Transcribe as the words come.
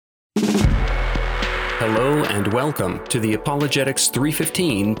Hello and welcome to the Apologetics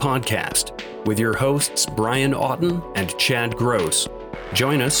 315 podcast with your hosts Brian Auten and Chad Gross.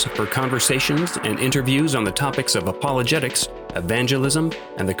 Join us for conversations and interviews on the topics of apologetics, evangelism,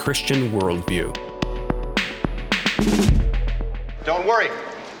 and the Christian worldview. Don't worry.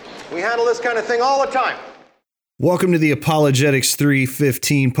 We handle this kind of thing all the time. Welcome to the Apologetics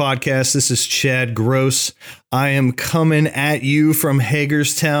 315 podcast. This is Chad Gross. I am coming at you from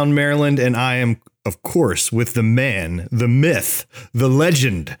Hagerstown, Maryland, and I am, of course, with the man, the myth, the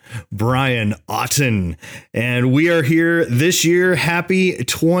legend, Brian Auten. And we are here this year. Happy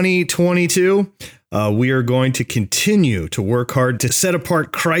 2022. We are going to continue to work hard to set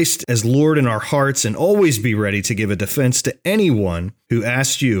apart Christ as Lord in our hearts and always be ready to give a defense to anyone who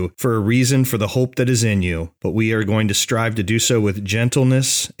asks you for a reason for the hope that is in you. But we are going to strive to do so with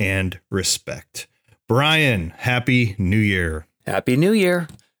gentleness and respect. Brian, Happy New Year. Happy New Year.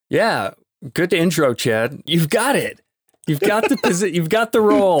 Yeah, good intro, Chad. You've got it. You've got the you've got the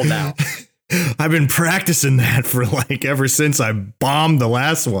role now. I've been practicing that for ever since I bombed the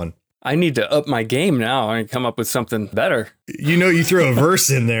last one. I need to up my game now and come up with something better. You know, you throw a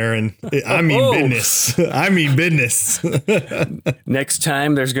verse in there and I mean business. I mean business. Next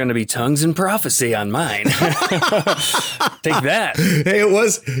time there's going to be tongues and prophecy on mine. Take that. Hey, it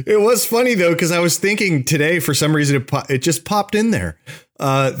was funny, though, because I was thinking today, for some reason, it just popped in there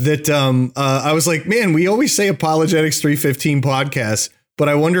I was like, man, we always say Apologetics 315 podcast. But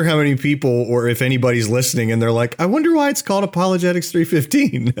I wonder how many people or if anybody's listening and they're like, I wonder why it's called Apologetics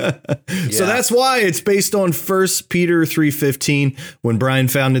 315. So that's why it's based on 1 Peter 3:15. When Brian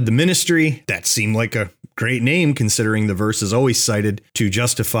founded the ministry, that seemed like a great name, considering the verse is always cited to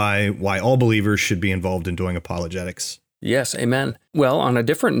justify why all believers should be involved in doing apologetics. Yes, amen. Well, on a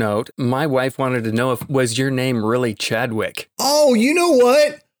different note, my wife wanted to know was your name really Chadwick? Oh, you know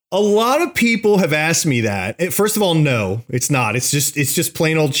what? A lot of people have asked me that. First of all, no, it's not. It's just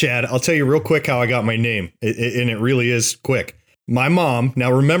plain old Chad. I'll tell you real quick how I got my name. And it really is quick. My mom.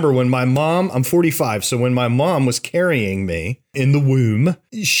 Now, remember, I'm 45. So when my mom was carrying me in the womb,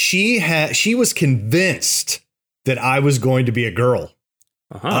 she was convinced that I was going to be a girl.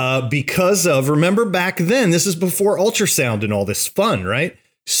 Because of, remember back then, this is before ultrasound and all this fun, right?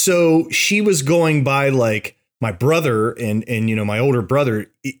 So she was going by my brother and my older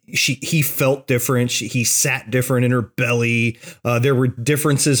brother, he felt different. He sat different in her belly. There were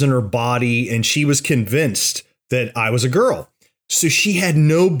differences in her body, and she was convinced that I was a girl. So she had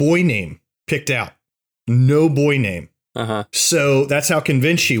no boy name picked out. No boy name. So that's how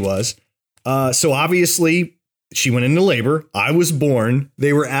convinced she was. So obviously she went into labor. I was born.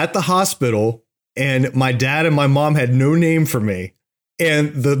 They were at the hospital, and my dad and my mom had no name for me.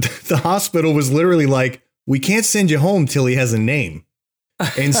 And the hospital was literally like, we can't send you home till he has a name.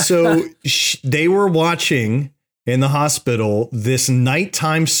 And so they were watching in the hospital this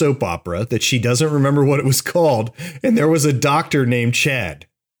nighttime soap opera that she doesn't remember what it was called. And there was a doctor named Chad.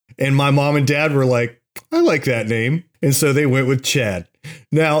 And my mom and dad were like, I like that name. And so they went with Chad.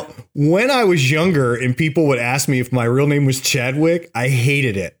 Now, when I was younger and people would ask me if my real name was Chadwick, I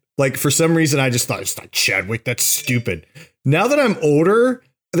hated it. For some reason, I just thought, it's not Chadwick. That's stupid. Now that I'm older,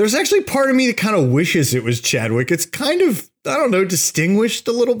 there's actually part of me that kind of wishes it was Chadwick. It's kind of, I don't know, distinguished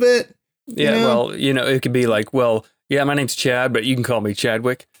a little bit. Yeah, well, it could be like, well, yeah, my name's Chad, but you can call me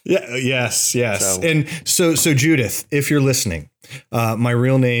Chadwick. Yeah, yes. And so Judith, if you're listening, my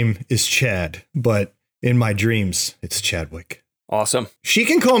real name is Chad, but in my dreams, it's Chadwick. Awesome. She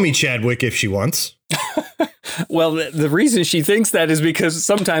can call me Chadwick if she wants. Well, the reason she thinks that is because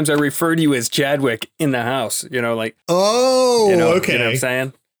sometimes I refer to you as Chadwick in the house, okay. You know what I'm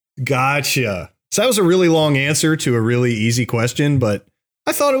saying? Gotcha. So that was a really long answer to a really easy question, but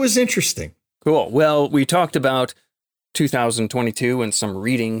I thought it was interesting. Cool. Well, we talked about 2022 and some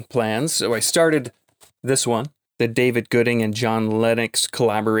reading plans. So I started this one, the David Gooding and John Lennox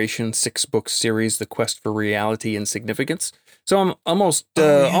collaboration 6-book series, The Quest for Reality and Significance. So I'm almost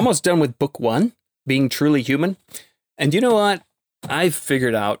done with book 1, Being Truly Human. And you know what? I've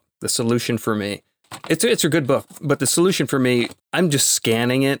figured out the solution for me. It's a good book, but the solution for me, I'm just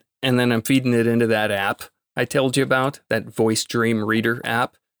scanning it and then I'm feeding it into that app I told you about, that Voice Dream Reader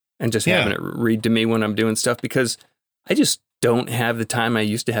app, and just having it read to me when I'm doing stuff, because I just don't have the time I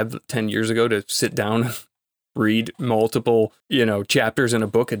used to have 10 years ago to sit down and read multiple, chapters in a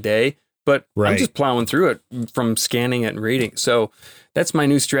book a day. But I'm just plowing through it from scanning it and reading. So that's my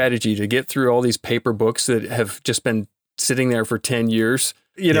new strategy, to get through all these paper books that have just been sitting there for 10 years,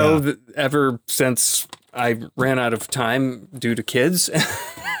 ever since I ran out of time due to kids.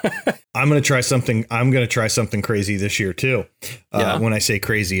 I'm going to try something. I'm going to try something crazy this year too. Yeah. When I say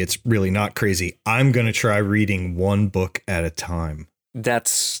crazy, it's really not crazy. I'm going to try reading one book at a time.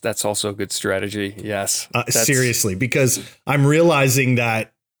 That's also a good strategy. Yes. Seriously, because I'm realizing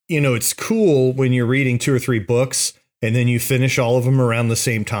that, it's cool when you're reading 2 or 3 books and then you finish all of them around the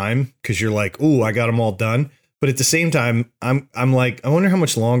same time because you're like, ooh, I got them all done. But at the same time, I'm like, I wonder how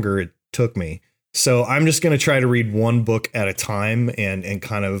much longer it took me. So I'm just going to try to read one book at a time and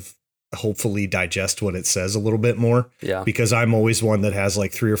kind of hopefully digest what it says a little bit more. Yeah. Because I'm always one that has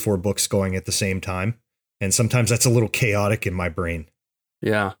like 3 or 4 books going at the same time. And sometimes that's a little chaotic in my brain.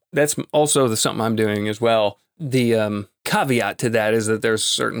 Yeah. That's also something I'm doing as well. The caveat to that is that there's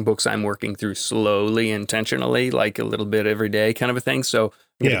certain books I'm working through slowly, intentionally, like a little bit every day kind of a thing. So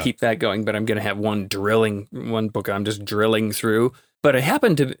I'm going to keep that going, but I'm going to have one book I'm just drilling through. But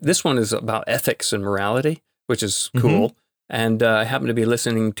this one is about ethics and morality, which is cool. Mm-hmm. And I happen to be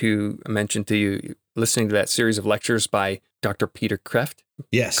listening to that series of lectures by Dr. Peter Kreeft.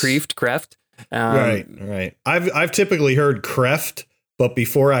 Yes. Kreeft. Right. I've typically heard Kreeft, but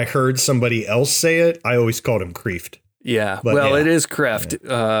before I heard somebody else say it, I always called him Kreeft. Yeah. It is Kreeft.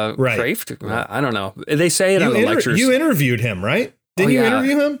 Right. Kreeft? I don't know. They say it on the lectures. You interviewed him, right? Didn't you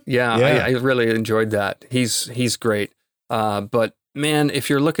interview him? Yeah. I really enjoyed that. He's great. But man, if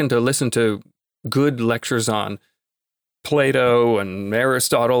you're looking to listen to good lectures on Plato and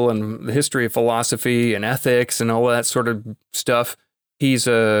Aristotle and the history of philosophy and ethics and all that sort of stuff, he's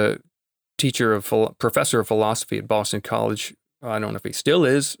a professor of philosophy at Boston College. I don't know if he still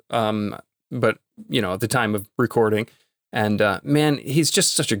is, but at the time of recording. And man, he's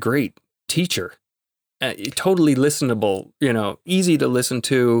just such a great teacher. Totally listenable, easy to listen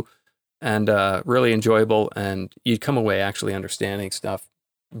to, and really enjoyable. And you'd come away actually understanding stuff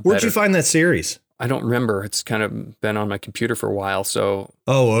better. Where'd you find that series? I don't remember. It's kind of been on my computer for a while. So.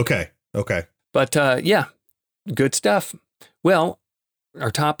 Oh, okay. But yeah, good stuff. Well,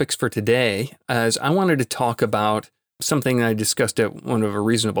 our topics for today is I wanted to talk about something I discussed at one of our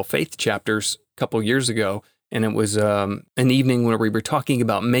Reasonable Faith chapters a couple years ago. And it was an evening where we were talking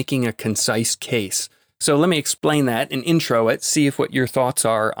about making a concise case. So let me explain that and intro it, see what your thoughts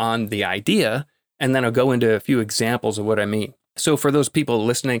are on the idea, and then I'll go into a few examples of what I mean. So for those people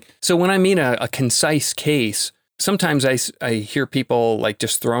listening, so when I mean a concise case, sometimes I hear people like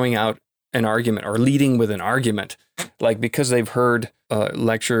just throwing out an argument or leading with an argument, like because they've heard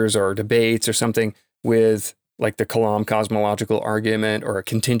lectures or debates or something with like the Kalam cosmological argument or a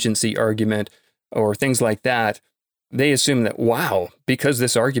contingency argument or things like that. They assume that, wow, because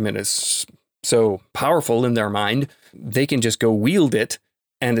this argument is so powerful in their mind, they can just go wield it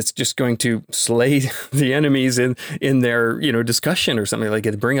and it's just going to slay the enemies in their, discussion or something like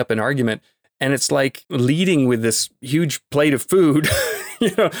it, bring up an argument. And it's like leading with this huge plate of food.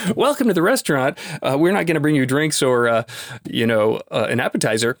 Welcome to the restaurant. We're not going to bring you drinks or, an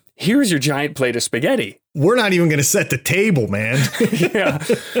appetizer. Here's your giant plate of spaghetti. We're not even going to set the table, man. Yeah.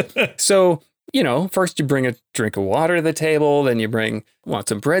 So, first you bring a drink of water to the table, then you want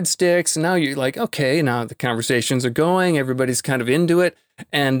some breadsticks. And now you're like, okay, now the conversations are going. Everybody's kind of into it.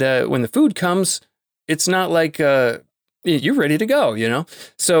 And when the food comes, it's not like you're ready to go,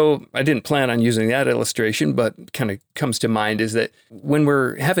 So I didn't plan on using that illustration, but kind of comes to mind is that when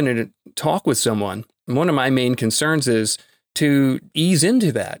we're having a talk with someone, one of my main concerns is to ease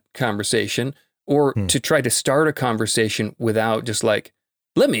into that conversation or to try to start a conversation without just like,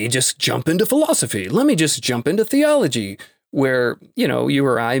 let me just jump into philosophy. Let me just jump into theology, where, you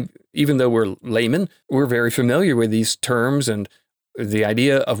or I, even though we're laymen, we're very familiar with these terms and the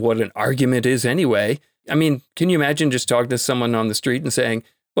idea of what an argument is anyway. I mean, can you imagine just talking to someone on the street and saying,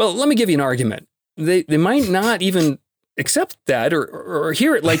 well, let me give you an argument? They might not even accept that or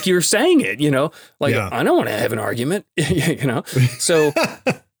hear it like you're saying it, I don't want to have an argument, So,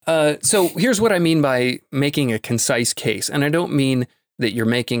 so here's what I mean by making a concise case. And I don't mean that you're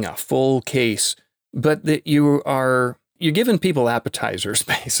making a full case, but that you're giving people appetizers,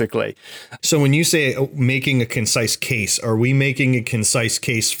 basically. So when you say making a concise case, are we making a concise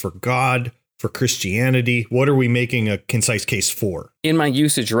case for God, for Christianity? What are we making a concise case for? In my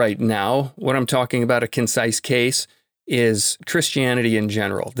usage right now, what I'm talking about a concise case is Christianity in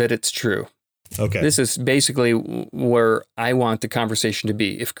general, that it's true. Okay. This is basically where I want the conversation to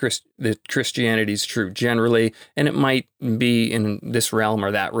be. If that Christianity is true generally, and it might be in this realm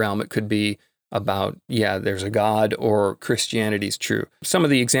or that realm, it could be about, there's a God or Christianity is true. Some of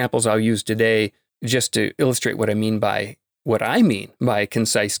the examples I'll use today just to illustrate what I mean by a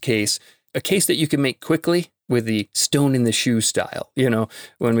concise case, a case that you can make quickly with the stone in the shoe style.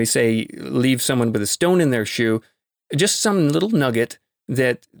 When we say leave someone with a stone in their shoe, just some little nugget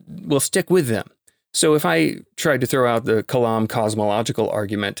that will stick with them. So if I tried to throw out the Kalam cosmological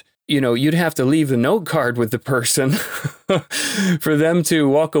argument, you'd have to leave the note card with the person for them to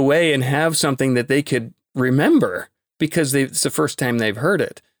walk away and have something that they could remember because it's the first time they've heard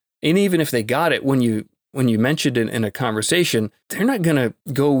it. And even if they got it when you mentioned it in a conversation, they're not going to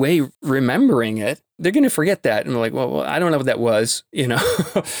go away remembering it. They're going to forget that. And they're like, well, I don't know what that was,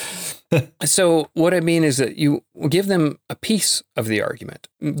 So what I mean is that you give them a piece of the argument.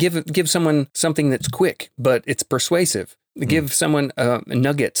 Give someone something that's quick, but it's persuasive. Give someone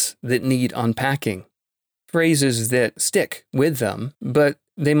nuggets that need unpacking, phrases that stick with them, but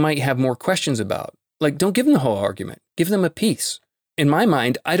they might have more questions about. Like, don't give them the whole argument. Give them a piece. In my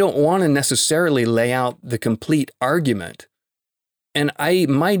mind, I don't want to necessarily lay out the complete argument. And I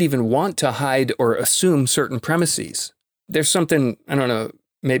might even want to hide or assume certain premises. There's something, I don't know,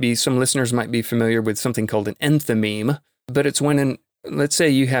 maybe some listeners might be familiar with something called an enthymeme, but it's when, let's say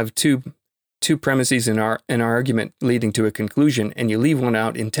you have two premises in an argument leading to a conclusion, and you leave one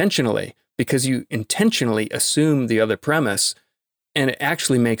out intentionally because you intentionally assume the other premise, and it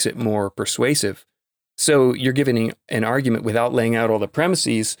actually makes it more persuasive. So you're giving an argument without laying out all the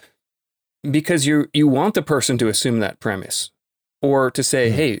premises because you want the person to assume that premise or to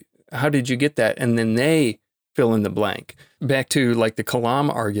say, hey, how did you get that? And then they fill in the blank. Back to like the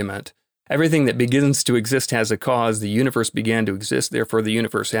Kalam argument, everything that begins to exist has a cause. The universe began to exist, therefore the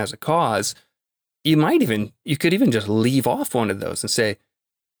universe has a cause. You could even just leave off one of those and say,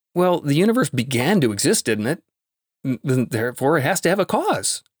 well, the universe began to exist, didn't it? Therefore it has to have a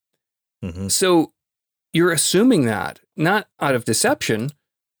cause. Mm-hmm. So you're assuming that, not out of deception,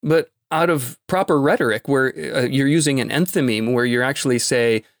 but out of proper rhetoric where you're using an enthymeme where you're actually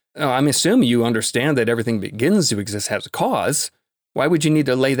say, oh, I'm assuming you understand that everything begins to exist has a cause. Why would you need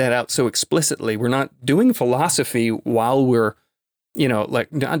to lay that out so explicitly? We're not doing philosophy while we're,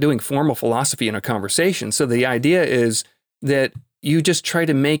 not doing formal philosophy in a conversation. So the idea is that you just try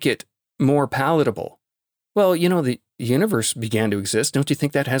to make it more palatable. Well, the universe began to exist. Don't you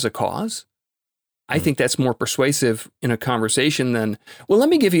think that has a cause? I think that's more persuasive in a conversation than, well, let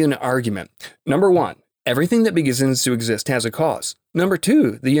me give you an argument. Number one, everything that begins to exist has a cause. Number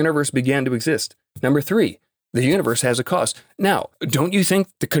two, the universe began to exist. Number three, the universe has a cause. Now, don't you think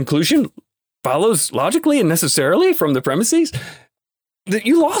the conclusion follows logically and necessarily from the premises? That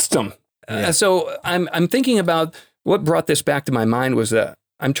you lost them. Yeah. So I'm thinking about what brought this back to my mind was that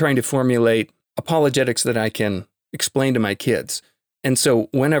I'm trying to formulate apologetics that I can explain to my kids. And so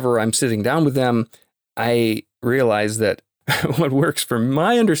whenever I'm sitting down with them, I realize that what works for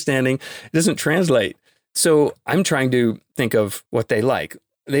my understanding doesn't translate. So I'm trying to think of what they like.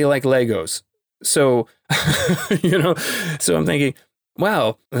 They like Legos. So, so I'm thinking,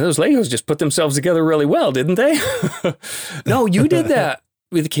 wow, those Legos just put themselves together really well, didn't they? No, you did that.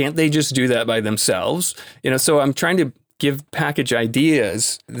 Can't they just do that by themselves? So I'm trying to give package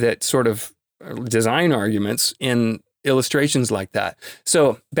ideas that sort of design arguments in illustrations like that.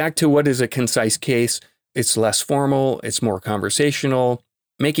 So back to what is a concise case. It's less formal. It's more conversational.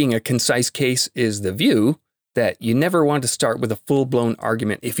 Making a concise case is the view that you never want to start with a full-blown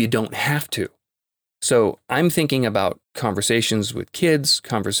argument if you don't have to. So I'm thinking about conversations with kids,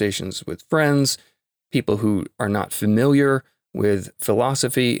 conversations with friends, people who are not familiar with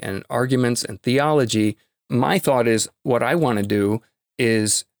philosophy and arguments and theology. My thought is what I want to do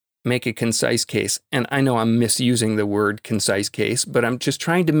is make a concise case. And I know I'm misusing the word concise case, but I'm just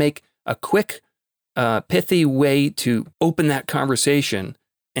trying to make a quick, pithy way to open that conversation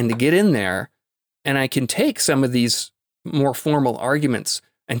and to get in there. And I can take some of these more formal arguments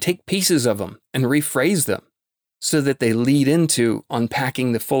and take pieces of them and rephrase them so that they lead into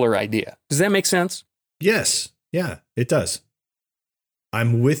unpacking the fuller idea. Does that make sense? Yes. Yeah, it does.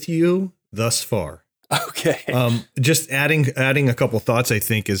 I'm with you thus far. Okay. Just adding a couple thoughts, I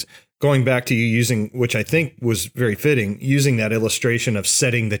think, is going back to you using, which I think was very fitting, using that illustration of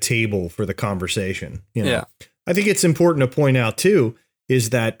setting the table for the conversation. Yeah. I think it's important to point out, too,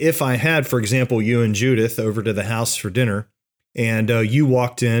 is that if I had, for example, you and Judith over to the house for dinner and you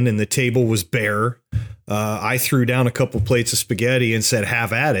walked in and the table was bare, I threw down a couple plates of spaghetti and said,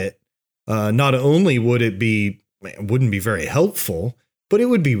 have at it. Not only wouldn't be very helpful, but it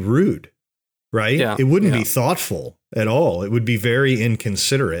would be rude. Right? Yeah, it wouldn't be thoughtful at all. It would be very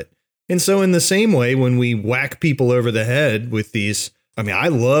inconsiderate. And so in the same way, when we whack people over the head with these, I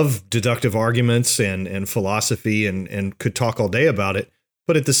love deductive arguments and philosophy and could talk all day about it.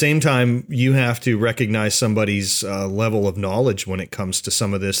 But at the same time, you have to recognize somebody's level of knowledge when it comes to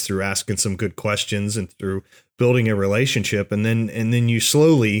some of this through asking some good questions and through building a relationship. And then you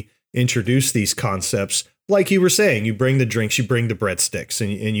slowly introduce these concepts like you were saying, you bring the drinks, you bring the breadsticks,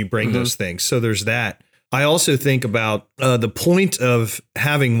 and you bring those things. So there's that. I also think about the point of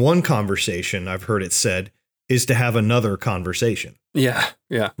having one conversation, I've heard it said, is to have another conversation. Yeah.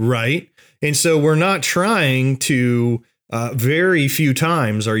 Yeah. Right. And so we're not trying to, very few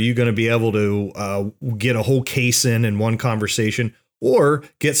times are you going to be able to get a whole case in one conversation or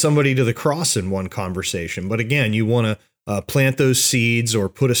get somebody to the cross in one conversation. But again, you want to plant those seeds or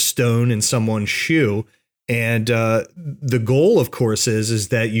put a stone in someone's shoe. And the goal, of course, is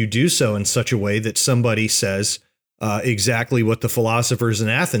that you do so in such a way that somebody says exactly what the philosophers in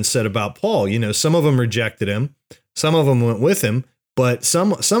Athens said about Paul. You know, some of them rejected him, some of them went with him, but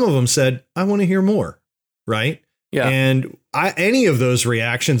some of them said, I want to hear more. Right. Yeah. And any of those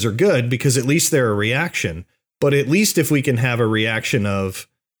reactions are good because at least they're a reaction. But at least if we can have a reaction of,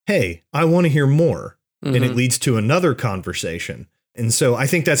 hey, I want to hear more, and it leads to another conversation. And so I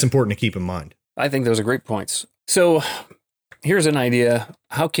think that's important to keep in mind. I think those are great points. So here's an idea.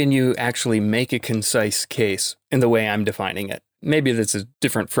 How can you actually make a concise case in the way I'm defining it? Maybe that's a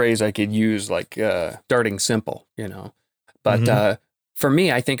different phrase I could use, like starting simple, you know. But for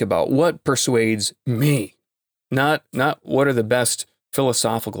me, I think about what persuades me, not what are the best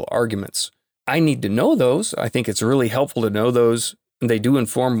philosophical arguments. I need to know those. I think it's really helpful to know those. They do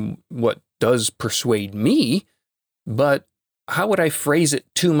inform what does persuade me, but how would I phrase it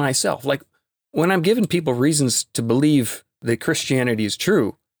to myself? Like, when I'm giving people reasons to believe that Christianity is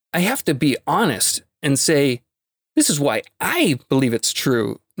true, I have to be honest and say, this is why I believe it's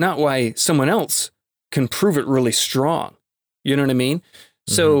true, not why someone else can prove it really strong. You know what I mean?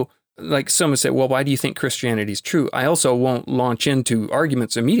 So, like someone say, well, why do you think Christianity is true? I also won't launch into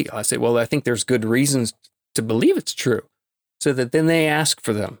arguments immediately. I say, well, I think there's good reasons to believe it's true, so that then they ask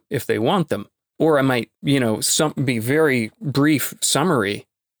for them if they want them. Or I might, you know, be very brief summary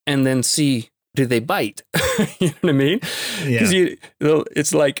and then see, do they bite? You know what I mean? Because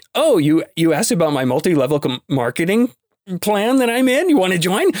it's like, oh, you asked about my multi-level marketing plan that I'm in. You want to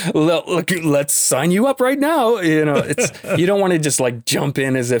join? Look, let's sign you up right now. You know, it's you don't want to just like jump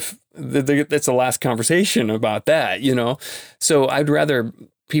in as if that's the last conversation about that. You know, so I'd rather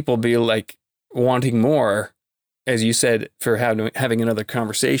people be like wanting more, as you said, for having another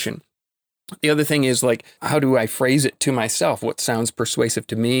conversation. The other thing is, like, how do I phrase it to myself? What sounds persuasive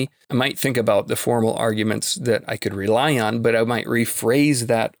to me? I might think about the formal arguments that I could rely on, but I might rephrase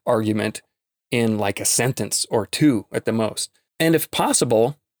that argument in like a sentence or two at the most. And if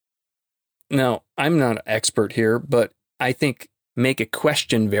possible, now, I'm not an expert here, but I think make a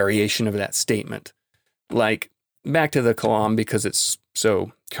question variation of that statement. Like, back to the Kalam, because it's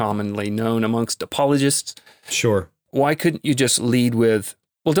so commonly known amongst apologists. Sure. Why couldn't you just lead with,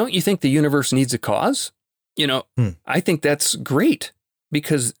 well, don't you think the universe needs a cause? You know, I think that's great,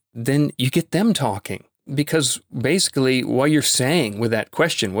 because then you get them talking. Because basically what you're saying with that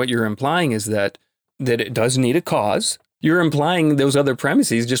question, what you're implying is that it does need a cause. You're implying those other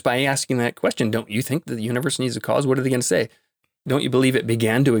premises just by asking that question. Don't you think that the universe needs a cause? What are they going to say? Don't you believe it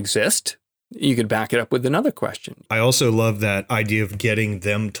began to exist? You could back it up with another question. I also love that idea of getting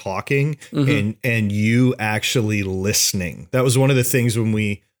them talking and you actually listening. That was one of the things when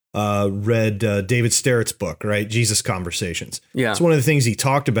we read David Sterrett's book, right? Jesus Conversations. Yeah. It's one of the things he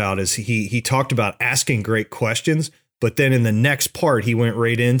talked about is he talked about asking great questions, but then in the next part, he went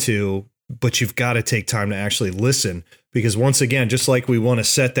right into, but you've got to take time to actually listen, because once again, just like we want to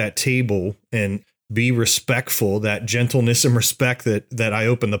set that table and be respectful, that gentleness and respect that I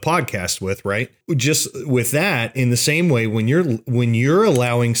opened the podcast with, right? Just with that, in the same way, when you're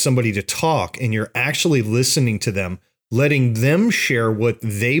allowing somebody to talk and you're actually listening to them, letting them share what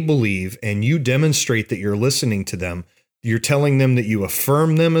they believe, and you demonstrate that you're listening to them, you're telling them that you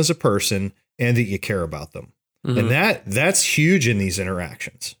affirm them as a person and that you care about them. And that's huge in these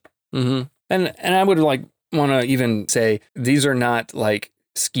interactions. And I would like want to even say, these are not like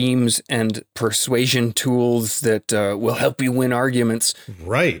schemes and persuasion tools that will help you win arguments.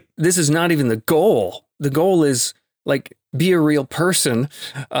 Right. This is not even the goal. The goal is like, be a real person,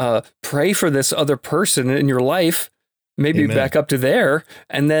 pray for this other person in your life, maybe Amen. Back up to there.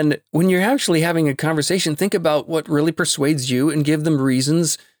 And then when you're actually having a conversation, think about what really persuades you and give them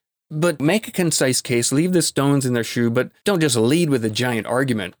reasons, but make a concise case, leave the stones in their shoe, but don't just lead with a giant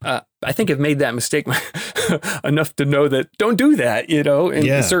argument. I think I've made that mistake enough to know that don't do that, you know,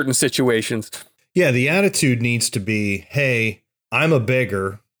 in certain situations. Yeah, the attitude needs to be, hey, I'm a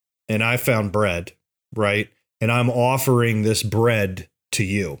beggar and I found bread, right? And I'm offering this bread to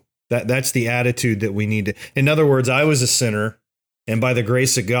you. That's the attitude that we need to. In other words, I was a sinner, and by the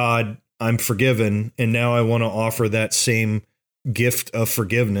grace of God, I'm forgiven. And now I want to offer that same gift of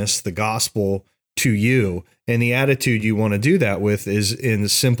forgiveness, the gospel, to you. And the attitude you want to do that with is in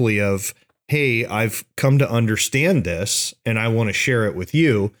simply of, hey, I've come to understand this and I want to share it with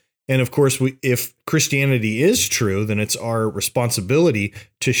you. And of course, if Christianity is true, then it's our responsibility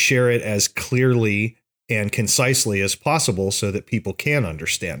to share it as clearly and concisely as possible so that people can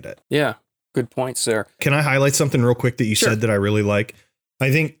understand it. Yeah, good points there. Can I highlight something real quick that you said that I really like?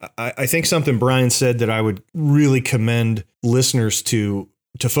 I think something Brian said that I would really commend listeners to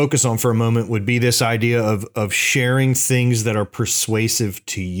focus on for a moment would be this idea of sharing things that are persuasive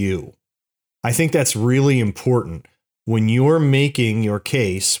to you. I think that's really important when you're making your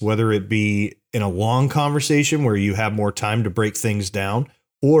case, whether it be in a long conversation where you have more time to break things down,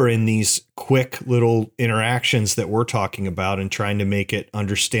 or in these quick little interactions that we're talking about and trying to make it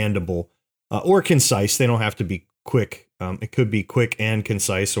understandable or concise. They don't have to be quick. It could be quick and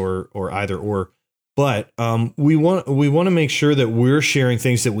concise or either or. But we want to make sure that we're sharing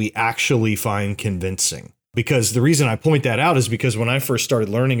things that we actually find convincing. Because the reason I point that out is because when I first started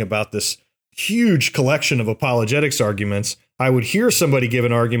learning about this huge collection of apologetics arguments, I would hear somebody give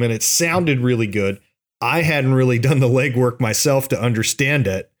an argument. It sounded really good. I hadn't really done the legwork myself to understand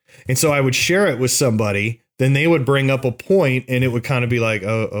it. And so I would share it with somebody. Then they would bring up a point and it would kind of be like,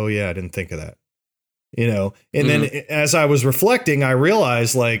 oh yeah, I didn't think of that. And then as I was reflecting, I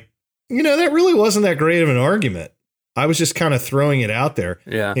realized that really wasn't that great of an argument. I was just kind of throwing it out there.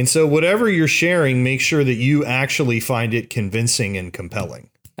 Yeah. And so whatever you're sharing, make sure that you actually find it convincing and compelling.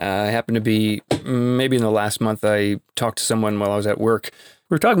 I happened to be, maybe in the last month, I talked to someone while I was at work.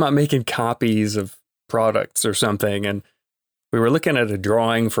 We were talking about making copies of products or something. And we were looking at a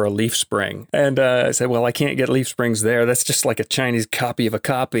drawing for a leaf spring. And I said, well, I can't get leaf springs there. That's just like a Chinese copy of a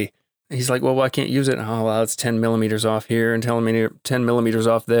copy. He's like, well, why can't you use it? Oh, well, it's 10 millimeters off here and 10 millimeters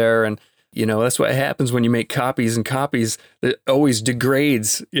off there. And, that's what happens when you make copies and copies. It always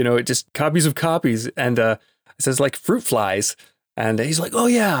degrades, it just copies of copies. And it says like fruit flies. And he's like, oh,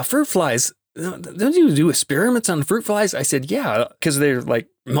 yeah, fruit flies. Don't you do experiments on fruit flies? I said, yeah, because they're like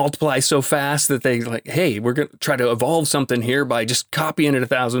multiply so fast that they like, hey, we're going to try to evolve something here by just copying it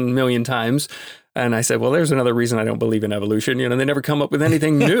 1,000 million times. And I said, well, there's another reason I don't believe in evolution. They never come up with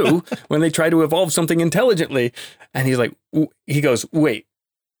anything new when they try to evolve something intelligently. And he's like, he goes, wait,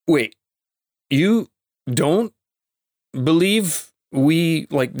 you don't believe we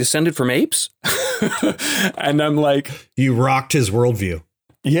like descended from apes? And I'm like, you rocked his worldview.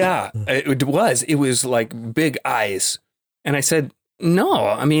 Yeah, it was like big eyes. And I said, no,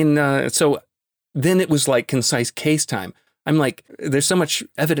 I mean, so then it was like concise case time. I'm like, there's so much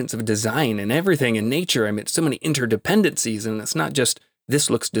evidence of design and everything in nature. I mean, so many interdependencies, and it's not just this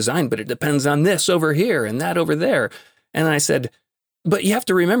looks designed, but it depends on this over here and that over there. And I said, but you have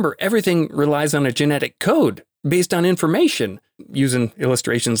to remember, everything relies on a genetic code based on information, using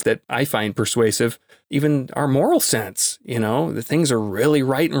illustrations that I find persuasive, even our moral sense, the things are really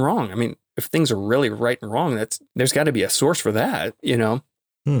right and wrong. I mean, if things are really right and wrong, there's got to be a source for that,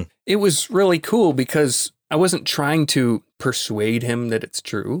 It was really cool because I wasn't trying to persuade him that it's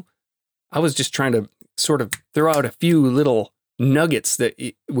true. I was just trying to sort of throw out a few little nuggets that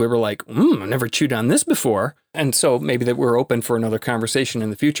we were like, I never chewed on this before. And so maybe that we're open for another conversation in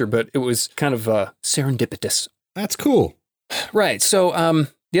the future, but it was kind of serendipitous. That's cool. Right. So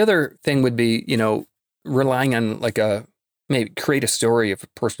the other thing would be, relying on like maybe create a story of a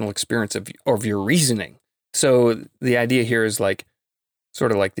personal experience of your reasoning. So the idea here is like,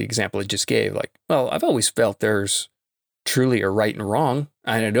 sort of like the example I just gave, like, well, I've always felt there's truly a right and wrong.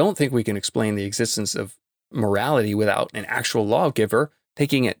 And I don't think we can explain the existence of morality without an actual lawgiver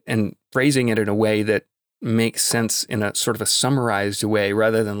taking it and phrasing it in a way that makes sense in a sort of a summarized way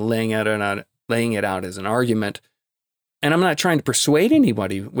rather than laying it out as an argument. And I'm not trying to persuade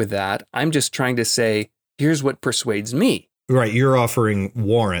anybody with that. I'm just trying to say, here's what persuades me. Right. You're offering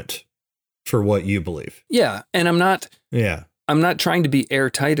warrant for what you believe. Yeah. And I'm not trying to be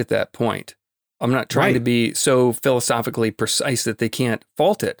airtight at that point. I'm not trying to be so philosophically precise that they can't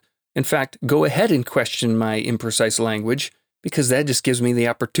fault it. In fact, go ahead and question my imprecise language, because that just gives me the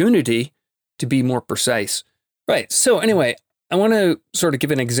opportunity to be more precise. Right. So anyway, I want to sort of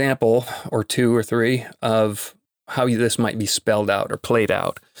give an example or two or three of how this might be spelled out or played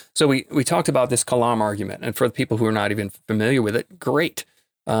out. So we talked about this Kalam argument, and for the people who are not even familiar with it, great,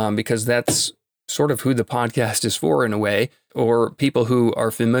 because that's sort of who the podcast is for in a way, or people who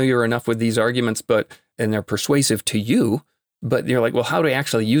are familiar enough with these arguments, and they're persuasive to you, but you're like, well, how do I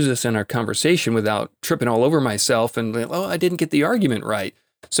actually use this in our conversation without tripping all over myself and, I didn't get the argument right.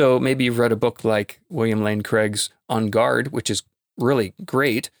 So maybe you've read a book like William Lane Craig's On Guard, which is really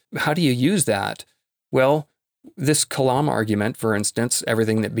great. How do you use that? Well, This Kalam argument, for instance,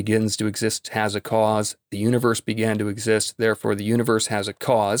 everything that begins to exist has a cause. The universe began to exist, therefore the universe has a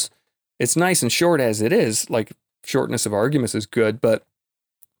cause. It's nice and short as it is, like shortness of arguments is good, but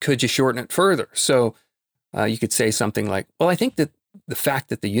could you shorten it further? So you could say something like, well, I think that the fact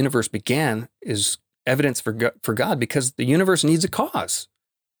that the universe began is evidence for God because the universe needs a cause.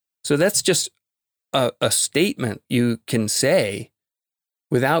 So that's just a statement you can say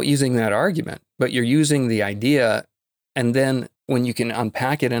without using that argument, but you're using the idea, and then when you can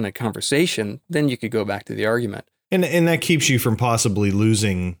unpack it in a conversation, then you could go back to the argument. And that keeps you from possibly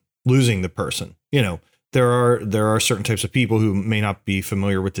losing the person. You know, there are certain types of people who may not be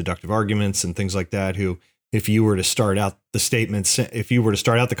familiar with deductive arguments and things like that, who, if you were to start out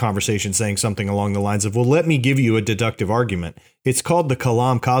the conversation saying something along the lines of, well, let me give you a deductive argument. It's called the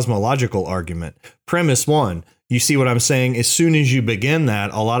Kalam cosmological argument. Premise one, you see what I'm saying? As soon as you begin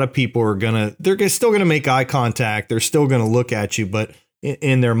that, a lot of people they're still going to make eye contact. They're still going to look at you, but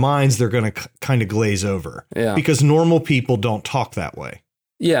in their minds, they're going to kind of glaze over. Yeah. Because normal people don't talk that way.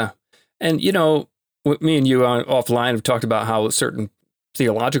 Yeah. And, you know, me and you offline have talked about how certain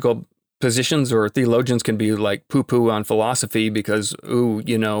theological positions or theologians can be like poo-poo on philosophy because,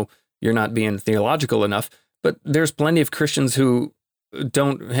 you're not being theological enough. But there's plenty of Christians who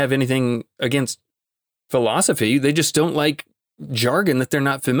don't have anything against philosophy. They just don't like jargon that they're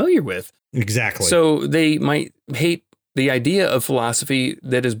not familiar with. Exactly. So they might hate the idea of philosophy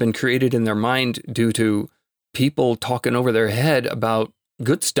that has been created in their mind due to people talking over their head about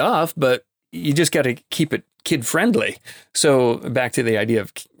good stuff, but you just got to keep it kid friendly. So back to the idea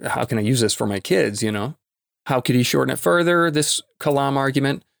of how can I use this for my kids, How could he shorten it further, this Kalam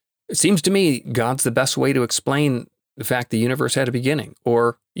argument? It seems to me God's the best way to explain the fact the universe had a beginning.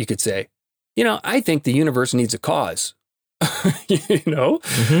 Or you could say, I think the universe needs a cause.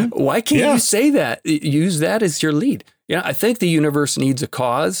 Mm-hmm. Why can't you say that? Use that as your lead. I think the universe needs a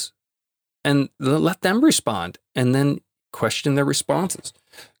cause, and let them respond and then question their responses.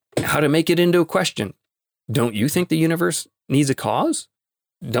 How to make it into a question. Don't you think the universe needs a cause?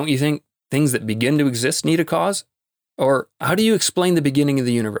 Don't you think things that begin to exist need a cause? Or how do you explain the beginning of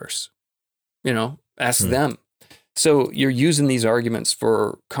the universe? Ask them. So you're using these arguments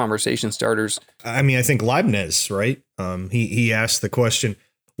for conversation starters. I mean, I think Leibniz, right? He asked the question,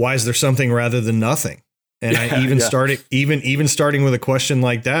 why is there something rather than nothing? And even starting with a question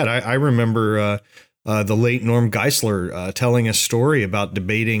like that, I remember the late Norm Geisler telling a story about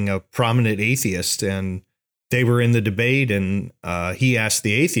debating a prominent atheist, and they were in the debate, and he asked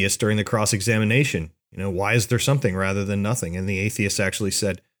the atheist during the cross-examination, why is there something rather than nothing? And the atheist actually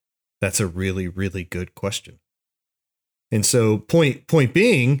said, that's a really, really good question. And so point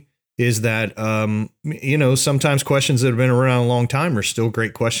being is that, sometimes questions that have been around a long time are still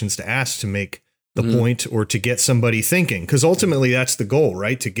great questions to ask to make the point or to get somebody thinking, because ultimately that's the goal,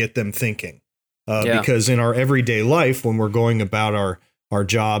 right? To get them thinking. Because in our everyday life, when we're going about our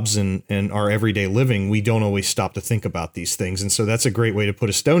jobs and our everyday living, we don't always stop to think about these things. And so that's a great way to put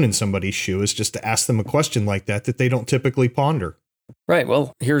a stone in somebody's shoe, is just to ask them a question like that they don't typically ponder. Right.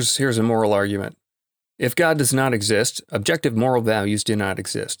 Well, here's a moral argument. If God does not exist, objective moral values do not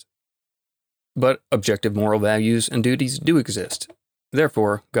exist. But objective moral values and duties do exist.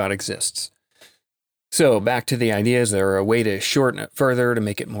 Therefore, God exists. So back to the idea, is there a way to shorten it further to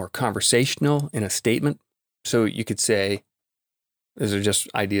make it more conversational in a statement? So you could say, these are just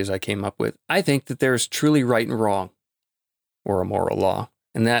ideas I came up with. I think that there's truly right and wrong, or a moral law.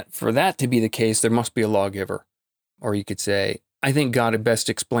 And that for that to be the case, there must be a lawgiver. Or you could say, I think God best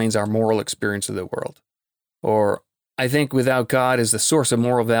explains our moral experience of the world. Or I think without God as the source of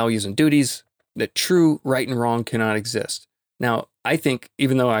moral values and duties, that true right and wrong cannot exist. Now, I think,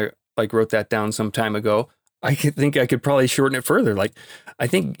 even though I wrote that down some time ago, I could probably shorten it further. I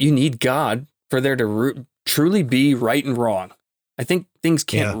think you need God for there to truly be right and wrong. I think things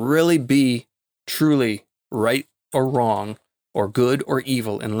can't really be truly right or wrong or good or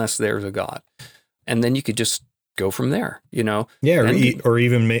evil unless there's a God. And then you could just go from there, Yeah. Or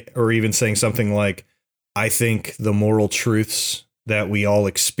even saying something like, I think the moral truths that we all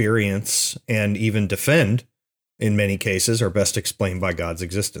experience and even defend in many cases are best explained by God's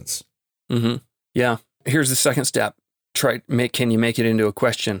existence. Mm-hmm. Yeah. Here's the second step. Can you make it into a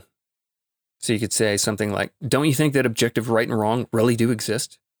question? So you could say something like, don't you think that objective right and wrong really do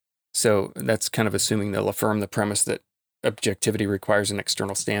exist? So that's kind of assuming they'll affirm the premise that objectivity requires an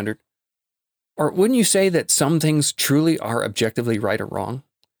external standard. Or wouldn't you say that some things truly are objectively right or wrong?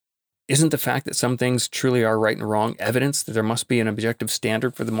 Isn't the fact that some things truly are right and wrong evidence that there must be an objective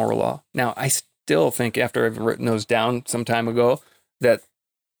standard for the moral law? Now, I still think, after I've written those down some time ago, that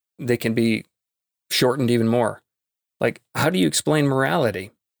they can be shortened even more. Like, how do you explain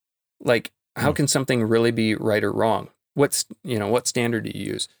morality? Like, how can something really be right or wrong? What standard do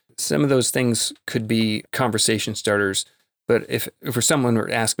you use? Some of those things could be conversation starters. But if for someone were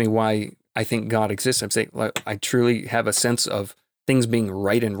to ask me why I think God exists, I'd say, like, I truly have a sense of things being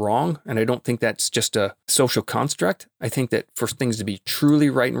right and wrong. And I don't think that's just a social construct. I think that for things to be truly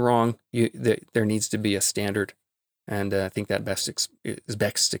right and wrong, there needs to be a standard. And I think that is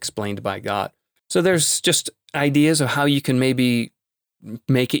best explained by God. So there's just ideas of how you can maybe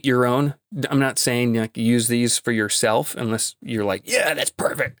make it your own. I'm not saying like use these for yourself unless you're like, yeah, that's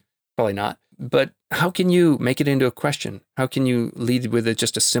perfect. Probably not. But how can you make it into a question? How can you lead with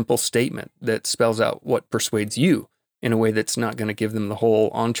just a simple statement that spells out what persuades you in a way that's not going to give them the whole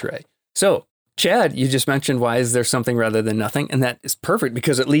entree? So, Chad, you just mentioned why is there something rather than nothing? And that is perfect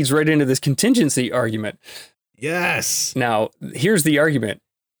because it leads right into this contingency argument. Yes. Now, here's the argument.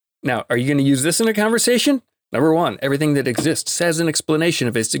 Now, are you going to use this in a conversation? Number one, everything that exists has an explanation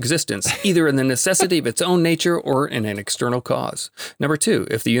of its existence, either in the necessity of its own nature or in an external cause. Number two,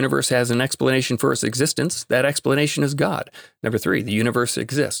 if the universe has an explanation for its existence, that explanation is God. Number three, the universe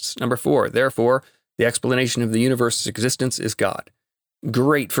exists. Number four, therefore, the explanation of the universe's existence is God.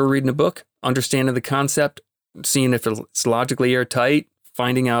 Great for reading a book, understanding the concept, seeing if it's logically airtight,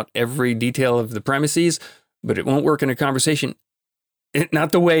 finding out every detail of the premises, but it won't work in a conversation.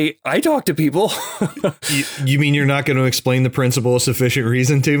 Not the way I talk to people. You mean you're not going to explain the principle of sufficient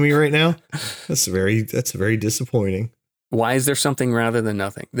reason to me right now? That's very disappointing. Why is there something rather than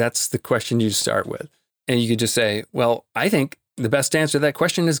nothing? That's the question you start with. And you could just say, well, I think the best answer to that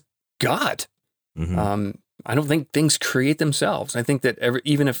question is God. Mm-hmm. I don't think things create themselves. I think that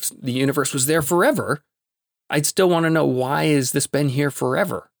even if the universe was there forever, I'd still want to know, why has this been here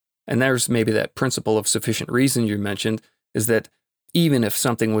forever? And there's maybe that principle of sufficient reason you mentioned, is that even if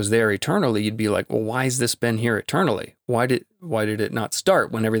something was there eternally, you'd be like, well, why has this been here eternally? Why did it not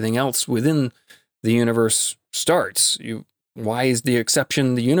start when everything else within the universe starts? Why is the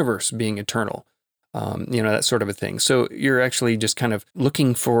exception the universe being eternal? That sort of a thing. So you're actually just kind of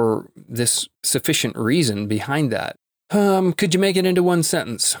looking for this sufficient reason behind that. Could you make it into one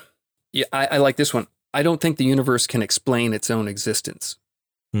sentence? Yeah, I like this one. I don't think the universe can explain its own existence.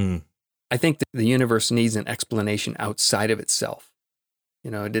 I think that the universe needs an explanation outside of itself.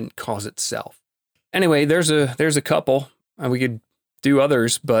 It didn't cause itself. Anyway, there's a couple, and we could do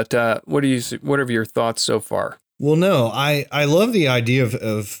others, but what are your thoughts so far? Well, no, I love the idea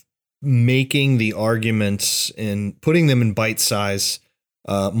of making the arguments and putting them in bite-size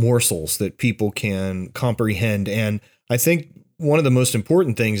morsels that people can comprehend. And I think one of the most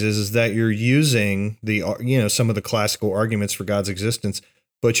important things is that you're using some of the classical arguments for God's existence,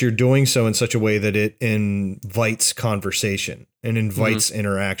 but you're doing so in such a way that it invites conversation and invites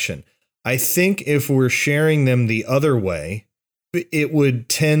interaction. I think if we're sharing them the other way, it would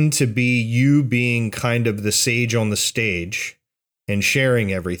tend to be you being kind of the sage on the stage and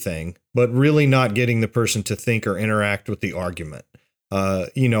sharing everything, but really not getting the person to think or interact with the argument.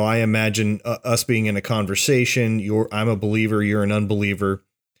 I imagine us being in a conversation. I'm a believer, you're an unbeliever.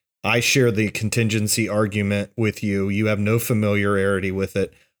 I share the contingency argument with you. You have no familiarity with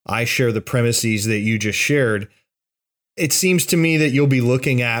it. I share the premises that you just shared. It seems to me that you'll be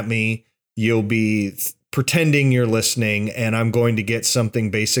looking at me, you'll be pretending you're listening, and I'm going to get something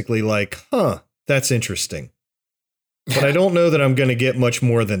basically like, that's interesting. But I don't know that I'm going to get much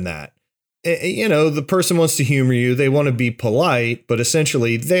more than that. The person wants to humor you. They want to be polite, but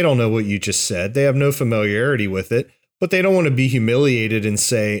essentially they don't know what you just said. They have no familiarity with it. But they don't want to be humiliated and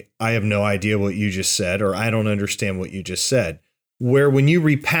say, I have no idea what you just said, or I don't understand what you just said. Where when you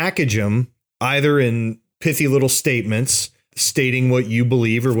repackage them, either in pithy little statements stating what you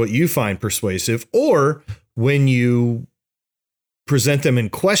believe or what you find persuasive, or when you present them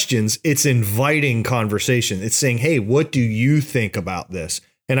in questions, it's inviting conversation. It's saying, hey, what do you think about this?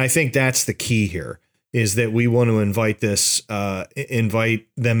 And I think that's the key here, is that we want to invite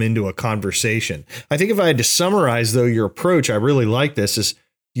them into a conversation. I think if I had to summarize, though, your approach, I really like this, is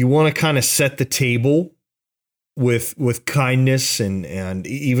you want to kind of set the table with kindness and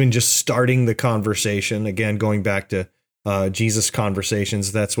even just starting the conversation. Again, going back to Jesus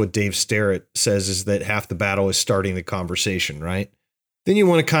Conversations, that's what Dave Sterrett says, is that half the battle is starting the conversation, right? Then you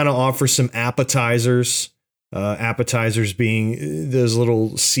want to kind of offer some appetizers, appetizers being those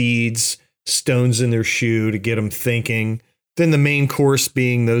little seeds, stones in their shoe to get them thinking. Then the main course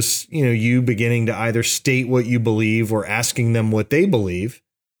being those, you beginning to either state what you believe or asking them what they believe,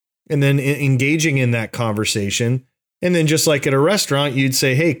 and then engaging in that conversation. And then just like at a restaurant, you'd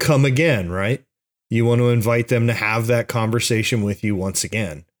say, hey, come again, right? You want to invite them to have that conversation with you once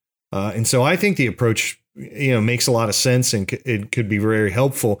again. And so I think the approach, makes a lot of sense and it could be very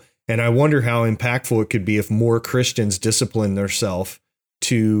helpful. And I wonder how impactful it could be if more Christians discipline themselves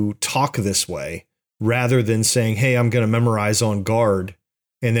to talk this way rather than saying, hey, I'm going to memorize on guard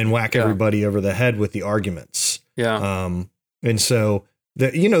and then whack everybody over the head with the arguments. Yeah. And so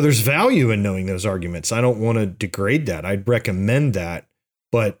there's value in knowing those arguments. I don't want to degrade that. I'd recommend that,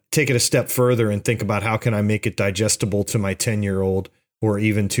 but take it a step further and think about how can I make it digestible to my 10-year-old or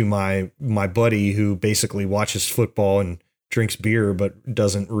even to my buddy who basically watches football and drinks beer, but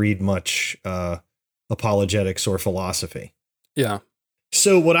doesn't read much apologetics or philosophy. Yeah.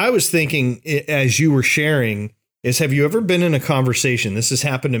 So what I was thinking as you were sharing is, have you ever been in a conversation? This has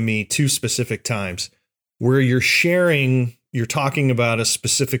happened to me 2 specific times where you're talking about a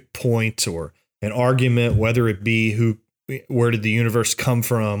specific point or an argument, whether it be where did the universe come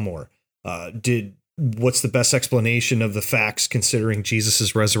from, or what's the best explanation of the facts considering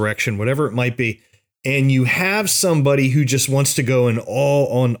Jesus's resurrection, whatever it might be. And you have somebody who just wants to go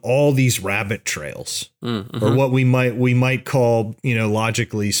on all these rabbit trails, or what we might call,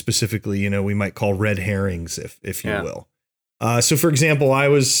 logically, specifically, we might call red herrings, if you will. So, for example, I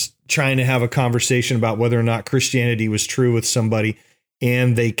was trying to have a conversation about whether or not Christianity was true with somebody,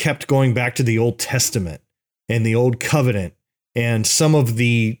 and they kept going back to the Old Testament and the Old Covenant and some of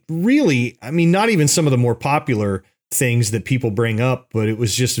the not even some of the more popular things that people bring up, but it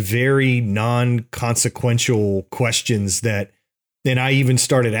was just very non-consequential questions and I even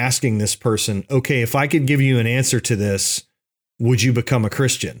started asking this person, okay, if I could give you an answer to this, would you become a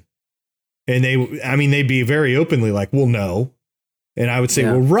Christian? And they'd be very openly like, well, no. And I would say,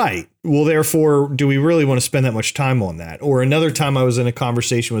 well, right. Well, therefore, do we really want to spend that much time on that? Or another time I was in a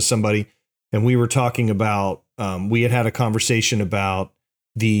conversation with somebody and we were talking about, we had a conversation about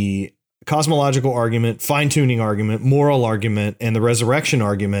the cosmological argument, fine-tuning argument, moral argument, and the resurrection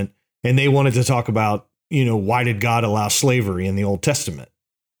argument. And they wanted to talk about, why did God allow slavery in the Old Testament?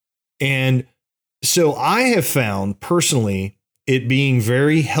 And so I have found personally it being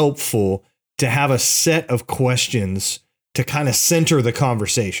very helpful to have a set of questions to kind of center the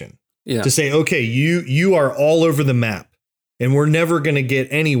conversation. Yeah. To say, okay, you are all over the map and we're never going to get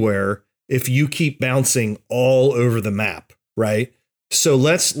anywhere if you keep bouncing all over the map, right? So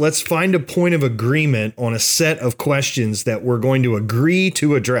let's find a point of agreement on a set of questions that we're going to agree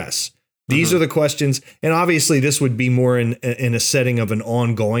to address. These are the questions. And obviously this would be more in a setting of an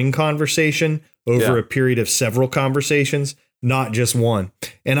ongoing conversation over a period of several conversations, not just one.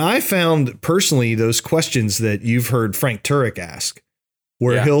 And I found personally those questions that you've heard Frank Turek ask,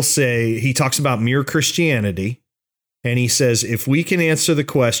 where he'll say, he talks about mere Christianity. And he says, if we can answer the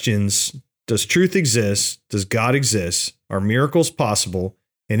questions, does truth exist? Does God exist? Are miracles possible?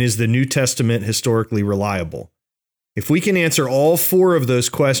 And is the New Testament historically reliable? If we can answer all 4 of those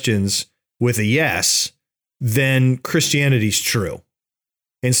questions with a yes, then Christianity's true.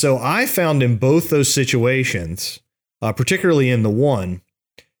 And so I found in both those situations, particularly in the one,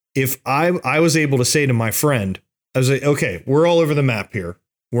 if I was able to say to my friend, I was like, okay, we're all over the map here.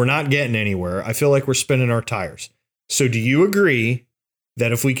 We're not getting anywhere. I feel like we're spinning our tires. So do you agree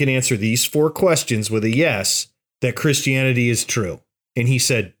that if we can answer these 4 questions with a yes, that Christianity is true? And he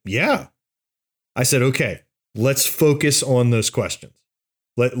said, yeah. I said, okay, let's focus on those questions.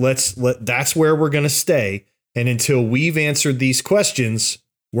 That's where we're going to stay. And until we've answered these questions,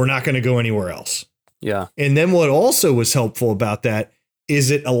 we're not going to go anywhere else. Yeah. And then what also was helpful about that is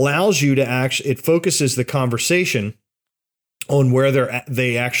it allows you to it focuses the conversation on where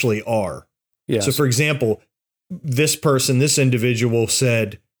they actually are. Yes. So for example, this individual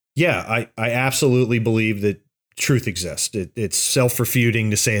said, yeah, I absolutely believe that truth exists. It's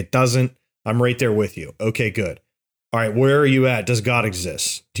self-refuting to say it doesn't. I'm right there with you. Okay, good. All right, where are you at? Does God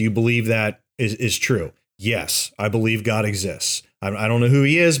exist? Do you believe that is true? Yes, I believe God exists. I don't know who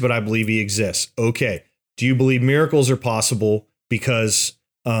he is, but I believe he exists. Okay. Do you believe miracles are possible because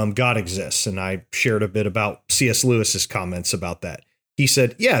God exists? And I shared a bit about C.S. Lewis's comments about that. He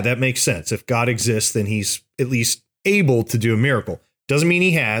said, yeah, that makes sense. If God exists, then he's at least able to do a miracle. Doesn't mean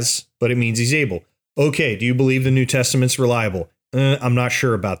he has, but it means he's able. Okay. Do you believe the New Testament's reliable? I'm not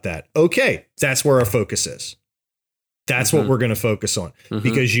sure about that. Okay. That's where our focus is. That's what we're going to focus on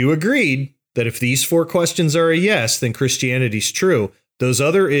because you agreed that if these 4 questions are a yes, then Christianity's true. Those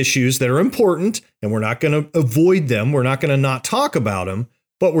other issues that are important, and we're not going to avoid them. We're not going to not talk about them,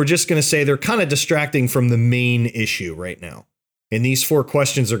 but we're just going to say they're kind of distracting from the main issue right now. And these 4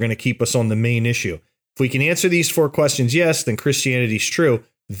 questions are going to keep us on the main issue. If we can answer these 4 questions, yes, then Christianity's true.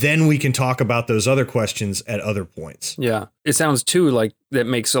 Then we can talk about those other questions at other points. Yeah. It sounds too like that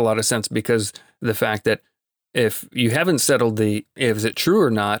makes a lot of sense because the fact that if you haven't settled the is it true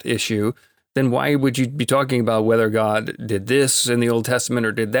or not issue, then why would you be talking about whether God did this in the Old Testament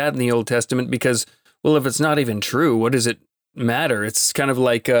or did that in the Old Testament? Because, well, if it's not even true, what does it matter? It's kind of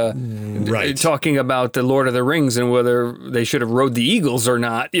like talking about the Lord of the Rings and whether they should have rode the eagles or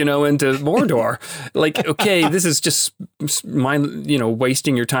not, into Mordor. Like, okay, this is just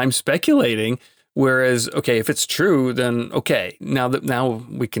wasting your time speculating. Whereas, okay, if it's true, then okay, now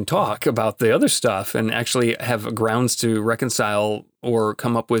we can talk about the other stuff and actually have grounds to reconcile or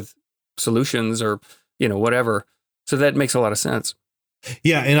come up with solutions or, whatever. So that makes a lot of sense.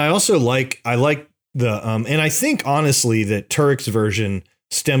 Yeah. And I also like the, and I think honestly that Turek's version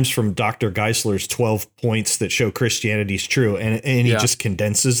stems from Dr. Geisler's 12 points that show Christianity's true. And he just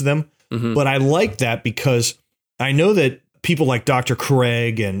condenses them. Mm-hmm. But I like that because I know that people like Dr.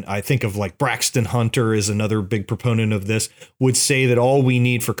 Craig, and I think of like Braxton Hunter is another big proponent of this, would say that all we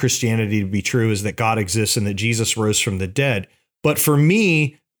need for Christianity to be true is that God exists and that Jesus rose from the dead. But for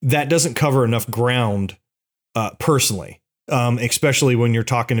me, that doesn't cover enough ground personally, especially when you're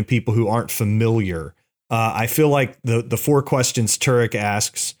talking to people who aren't familiar. I feel like the 4 questions Turek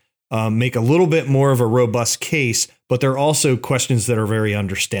asks make a little bit more of a robust case, but they're also questions that are very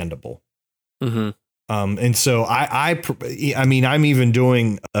understandable. Mm-hmm. And so I mean, I'm even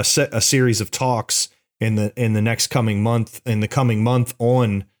doing a series of talks in the coming month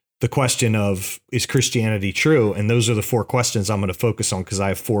on the question of, is Christianity true? And those are the 4 questions I'm going to focus on because I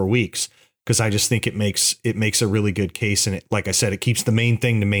have 4 weeks, because I just think it makes a really good case. And it, like I said, it keeps the main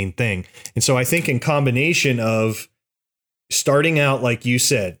thing the main thing. And so I think in combination of starting out, like you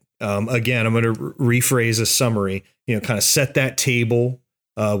said, again, I'm going to rephrase a summary, kind of set that table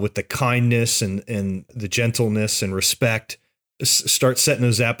with the kindness and the gentleness and respect, start setting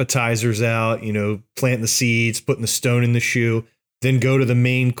those appetizers out, planting the seeds, putting the stone in the shoe, then go to the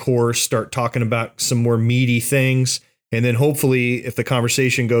main course, start talking about some more meaty things. And then hopefully if the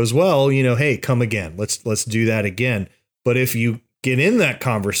conversation goes well, hey, come again, let's do that again. But if you get in that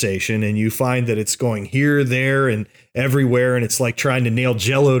conversation and you find that it's going here, there, and everywhere, and it's like trying to nail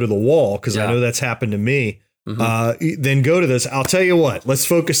Jello to the wall, because I know that's happened to me. Mm-hmm. Then go to this. I'll tell you what, let's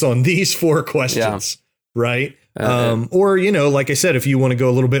focus on these 4 questions, right? Or, like I said, if you want to go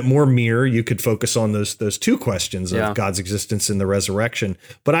a little bit more mirror, you could focus on those 2 questions of God's existence and the resurrection.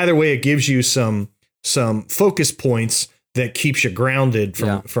 But either way, it gives you some focus points that keeps you grounded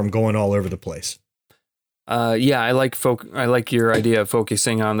from going all over the place. I like your idea of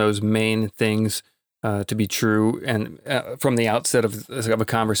focusing on those main things to be true, and from the outset of a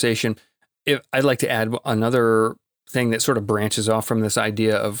conversation. I'd like to add another thing that sort of branches off from this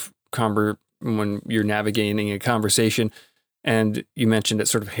idea of when you're navigating a conversation, and you mentioned it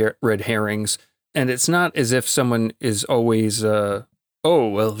sort of red herrings, and it's not as if someone is always, they're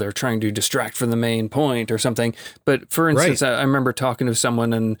trying to distract from the main point or something. But for instance, I remember talking to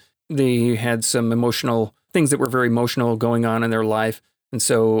someone and they had some emotional things that were very emotional going on in their life. And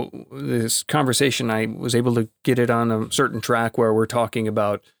so this conversation, I was able to get it on a certain track where we're talking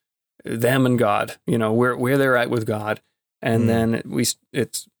about them and God, where they're at with God. And then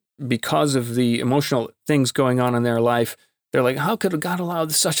it's because of the emotional things going on in their life. They're like, how could God allow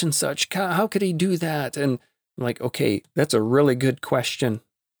such and such? How could he do that? And I'm like, okay, that's a really good question.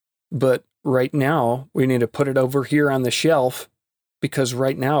 But right now we need to put it over here on the shelf, because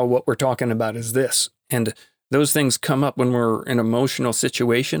right now what we're talking about is this. And those things come up when we're in an emotional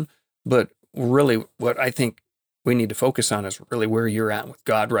situation. But really what I think we need to focus on is really where you're at with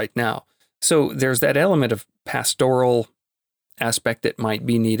God right now. So there's that element of pastoral aspect that might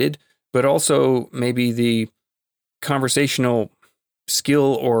be needed, but also maybe the conversational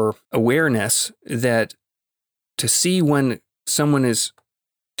skill or awareness that to see when someone is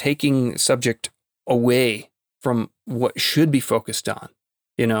taking subject away from what should be focused on,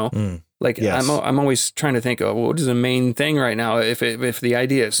 Yes. I'm always trying to think, what is the main thing right now? If the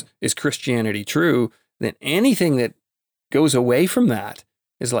idea is Christianity true, then anything that goes away from that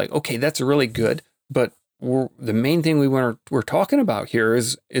is like, okay, that's really good. But the main thing we're talking about here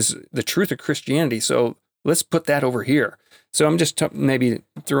is the truth of Christianity. So let's put that over here. So I'm just maybe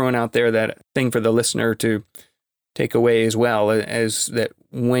throwing out there that thing for the listener to take away as well, as that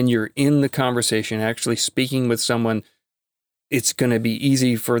when you're in the conversation, actually speaking with someone, it's going to be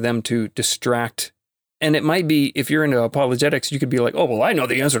easy for them to distract. And it might be, if you're into apologetics, you could be like, oh, well, I know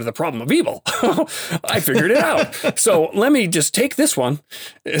the answer to the problem of evil. I figured it out. So let me just take this one.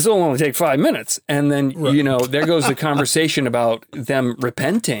 It'll only take 5 minutes. And then, there goes the conversation about them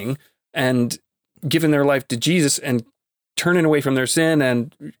repenting and giving their life to Jesus and turning away from their sin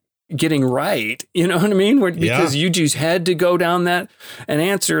and, getting right. You know what I mean? Because you just had to go down that and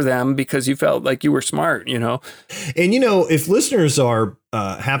answer them because you felt like you were smart, you know? And, if listeners are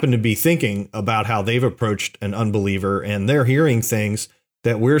happen to be thinking about how they've approached an unbeliever and they're hearing things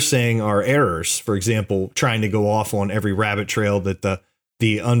that we're saying are errors, for example, trying to go off on every rabbit trail that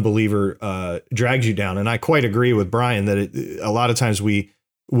the unbeliever drags you down. And I quite agree with Brian that a lot of times we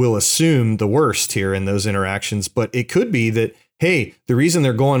will assume the worst here in those interactions, but it could be that, hey, the reason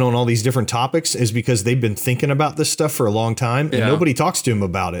they're going on all these different topics is because they've been thinking about this stuff for a long time and nobody talks to them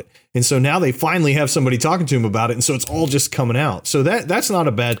about it. And so now they finally have somebody talking to them about it. And so it's all just coming out. So that's not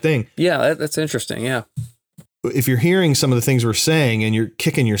a bad thing. Yeah, that's interesting. Yeah. If you're hearing some of the things we're saying and you're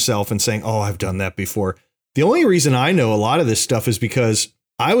kicking yourself and saying, oh, I've done that before. The only reason I know a lot of this stuff is because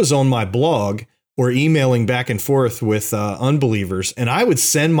I was on my blog or emailing back and forth with unbelievers, and I would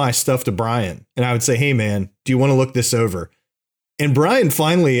send my stuff to Brian and I would say, hey, man, do you want to look this over? And Brian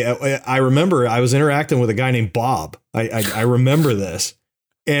finally, I remember I was interacting with a guy named Bob. I remember this.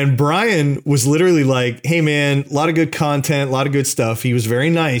 And Brian was literally like, hey, man, a lot of good content, a lot of good stuff. He was very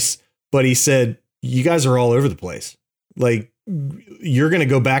nice, but he said, you guys are all over the place. Like, you're going to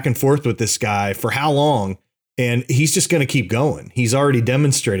go back and forth with this guy for how long? And he's just going to keep going. He's already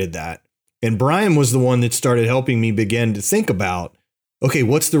demonstrated that. And Brian was the one that started helping me begin to think about, okay,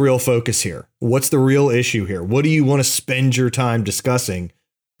 what's the real focus here? What's the real issue here? What do you want to spend your time discussing?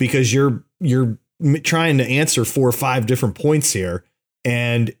 Because you're trying to answer 4 or 5 different points here.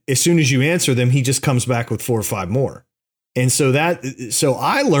 And as soon as you answer them, he just comes back with 4 or 5 more. And so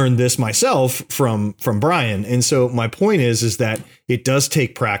I learned this myself from Brian. And so my point is that it does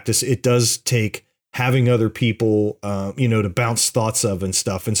take practice. It does take having other people, to bounce thoughts of and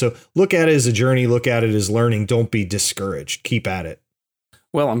stuff. And so look at it as a journey, look at it as learning. Don't be discouraged. Keep at it.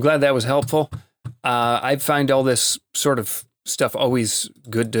 Well, I'm glad that was helpful. I find all this sort of stuff always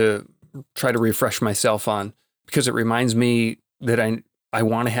good to try to refresh myself on, because it reminds me that I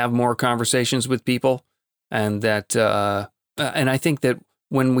want to have more conversations with people. And that, and I think that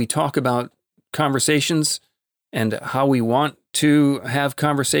when we talk about conversations and how we want to have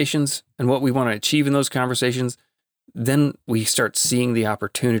conversations and what we want to achieve in those conversations, then we start seeing the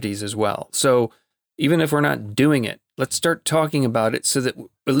opportunities as well. So even if we're not doing it, let's start talking about it so that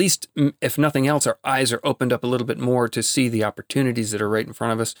at least, if nothing else, our eyes are opened up a little bit more to see the opportunities that are right in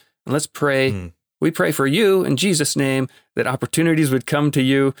front of us. And let's pray. We pray for you in Jesus' name that opportunities would come to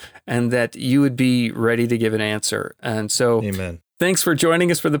you and that you would be ready to give an answer. And so, amen. Thanks for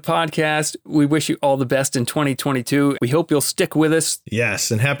joining us for the podcast. We wish you all the best in 2022. We hope you'll stick with us. Yes,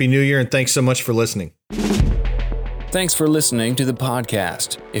 and Happy New Year, and thanks so much for listening. Thanks for listening to the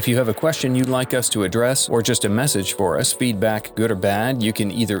podcast. If you have a question you'd like us to address or just a message for us, feedback, good or bad, you can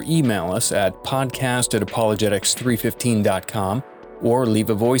either email us at podcast@apologetics315.com or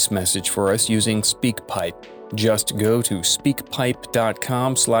leave a voice message for us using SpeakPipe. Just go to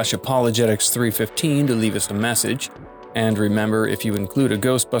speakpipe.com/apologetics315 to leave us a message. And remember, if you include a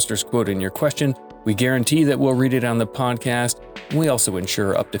Ghostbusters quote in your question, we guarantee that we'll read it on the podcast. We also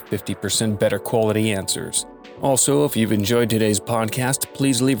ensure up to 50% better quality answers. Also, if you've enjoyed today's podcast,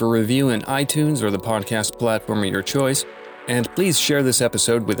 please leave a review in iTunes or the podcast platform of your choice. And please share this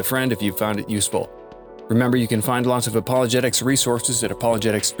episode with a friend if you found it useful. Remember, you can find lots of apologetics resources at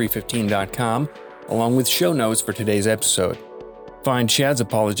apologetics315.com, along with show notes for today's episode. Find Chad's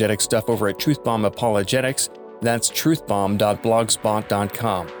apologetic stuff over at Truthbomb Apologetics. That's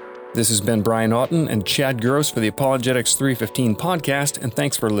truthbomb.blogspot.com. This has been Brian Otten and Chad Gross for the Apologetics 315 podcast, and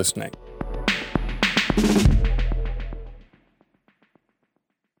thanks for listening.